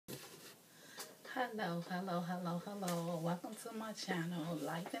Hello. Welcome to my channel,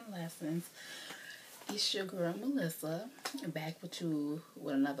 Life and Lessons. It's your girl, Melissa, back with you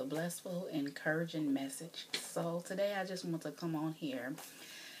with another blissful, encouraging message. So today I just want to come on here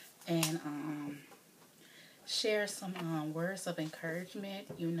and share some words of encouragement.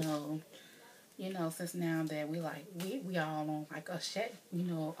 Since now that we all on like a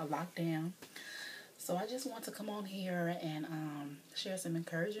lockdown. So I just want to come on here and share some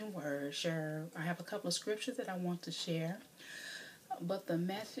encouraging words. I have a couple of scriptures that I want to share. But the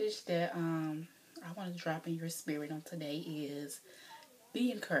message that I want to drop in your spirit on today is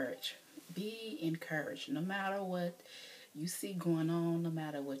be encouraged. Be encouraged. No matter what you see going on, no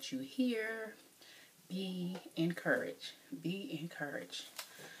matter what you hear, be encouraged. Be encouraged.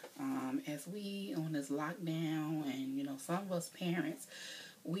 As we on this lockdown, and some of us parents,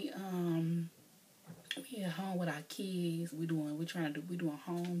 we at home with our kids. We doing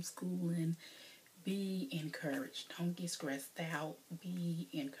homeschooling. Be encouraged. Don't get stressed out. Be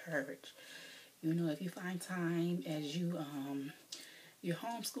encouraged. If you find time as you're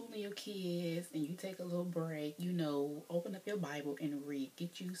homeschooling your kids and you take a little break, open up your Bible and read.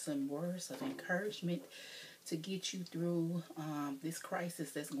 Get you some words of encouragement to get you through this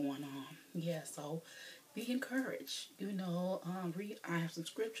crisis that's going on. Yeah, so be encouraged. I have some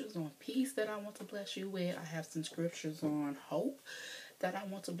scriptures on peace that I want to bless you with. I have some scriptures on hope that I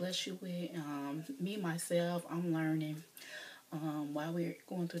want to bless you with. Me, myself, I'm learning while we're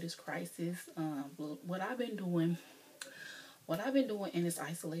going through this crisis. What I've been doing in this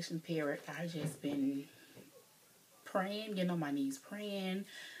isolation period, I've just been praying, getting on my knees praying.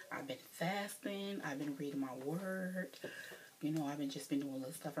 I've been fasting. I've been reading my word. I've been doing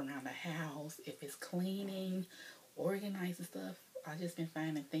little stuff around the house. If it's cleaning, organizing stuff, I've just been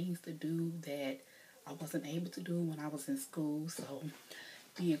finding things to do that I wasn't able to do when I was in school. So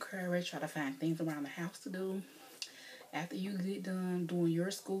be encouraged. Try to find things around the house to do. After you get done doing your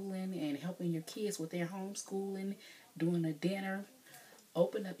schooling and helping your kids with their homeschooling, doing a dinner,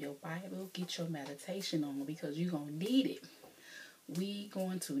 open up your Bible, get your meditation on, because you're going to need it. We're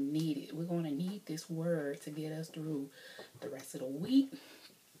going to need it. We're going to need this word to get us through the rest of the week.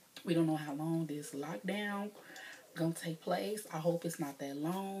 We don't know how long this lockdown going to take place. I hope it's not that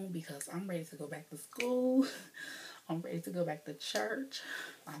long, because I'm ready to go back to school. I'm ready to go back to church.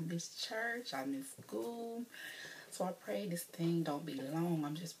 I miss church. I miss school. So I pray this thing don't be long.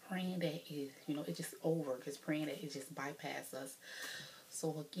 I'm just praying that it's just over. Just praying that it just bypass us.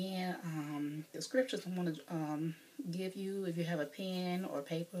 So again, the scriptures I want to give you, if you have a pen or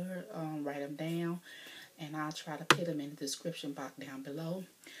paper, write them down, and I'll try to put them in the description box down below.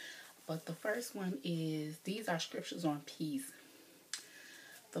 But the first one is, these are scriptures on peace.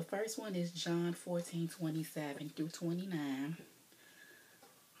 The first one is John 14:27 through 29,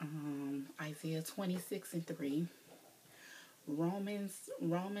 Isaiah 26:3, Romans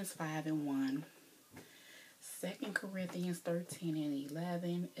 5:1, 2 Corinthians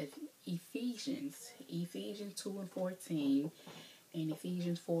 13:11, Ephesians 2:14, and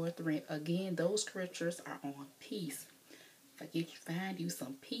Ephesians 4:3. Again, those scriptures are on peace. Find you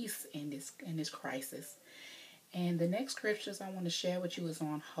some peace in this crisis. And the next scriptures I want to share with you is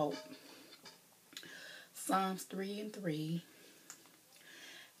on hope. Psalms 3:3,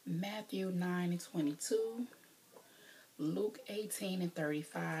 Matthew 9:22, Luke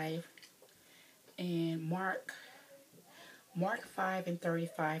 18:35, and Mark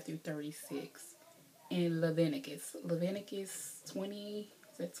 5:35 through 36, and Leviticus 20.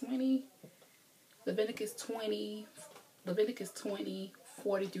 Is that 20? Leviticus 20,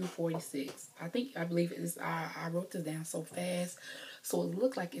 40 through 46. I believe it is. I wrote this down so fast, so it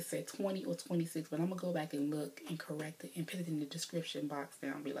looked like it said 20 or 26, but I'm gonna go back and look and correct it and put it in the description box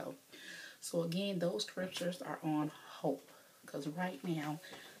down below. So again, those scriptures are on hope, because right now,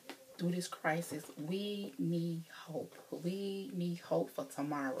 through this crisis, we need hope. We need hope for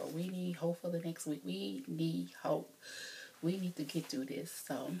tomorrow. We need hope for the next week. We need hope. We need to get through this.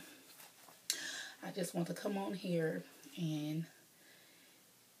 So I just want to come on here and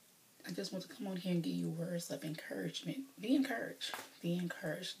give you words of encouragement. Be encouraged. Be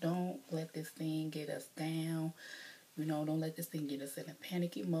encouraged. Don't let this thing get us down. Don't let this thing get us in a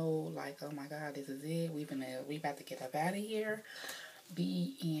panicky mode. Like, oh my God, this is it. We about to get up out of here.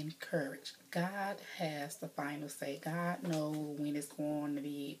 Be encouraged. God has the final say. God knows when it's going to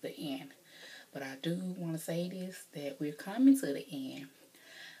be the end. But I do want to say this, that we're coming to the end.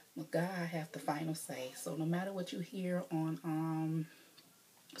 But God has the final say. So no matter what you hear on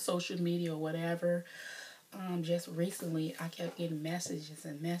social media or whatever, just recently I kept getting messages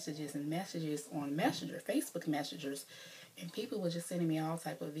on Facebook messengers, and people were just sending me all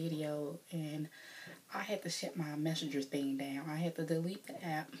type of video, and I had to shut my messengers thing down. I had to delete the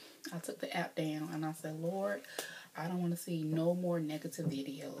app. I took the app down, and I said, Lord, I don't want to see no more negative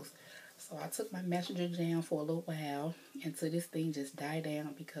videos. So I took my messenger down for a little while until this thing just died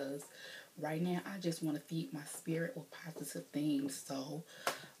down, because right now I just want to feed my spirit with positive things. So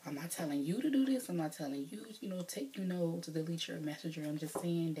I'm not telling you to do this. I'm not telling you, to delete your messenger. I'm just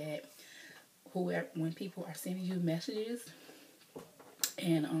saying that when people are sending you messages,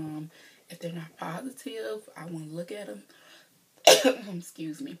 and if they're not positive, I want to look at them.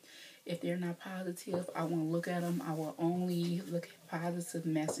 Excuse me. If they're not positive, I won't look at them. I will only look at positive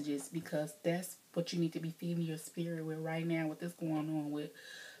messages, because that's what you need to be feeding your spirit with right now, with this going on with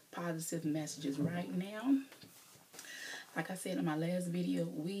positive messages right now. Like I said in my last video,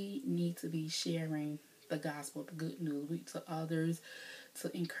 we need to be sharing the gospel, the good news to others,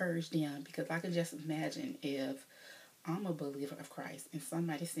 to encourage them, because I can just imagine if I'm a believer of Christ and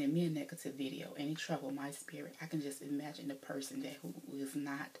somebody sent me a negative video and it troubled my spirit. I can just imagine the person who is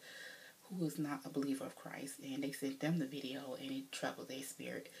not a believer of Christ, and they sent them the video and it troubled their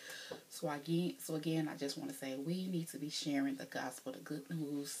spirit. So again, I just want to say we need to be sharing the gospel, the good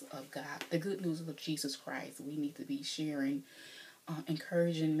news of God, the good news of Jesus Christ. We need to be sharing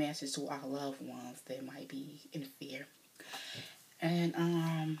encouraging message to our loved ones that might be in fear. And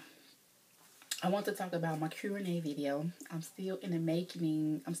I want to talk about my Q&A video. I'm still in the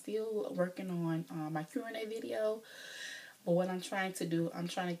making. I'm still working on my Q&A video. But what I'm trying to do, I'm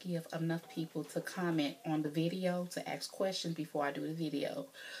trying to give enough people to comment on the video, to ask questions before I do the video.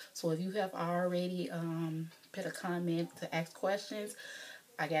 So if you have already put a comment to ask questions,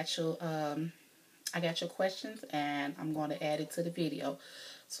 I got your questions, and I'm going to add it to the video.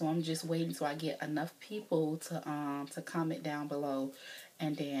 So I'm just waiting till I get enough people to comment down below,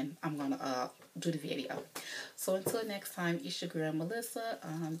 and then I'm going to do the video. So until next time, it's your girl Melissa.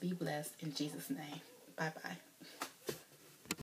 Be blessed in Jesus' name. Bye-bye.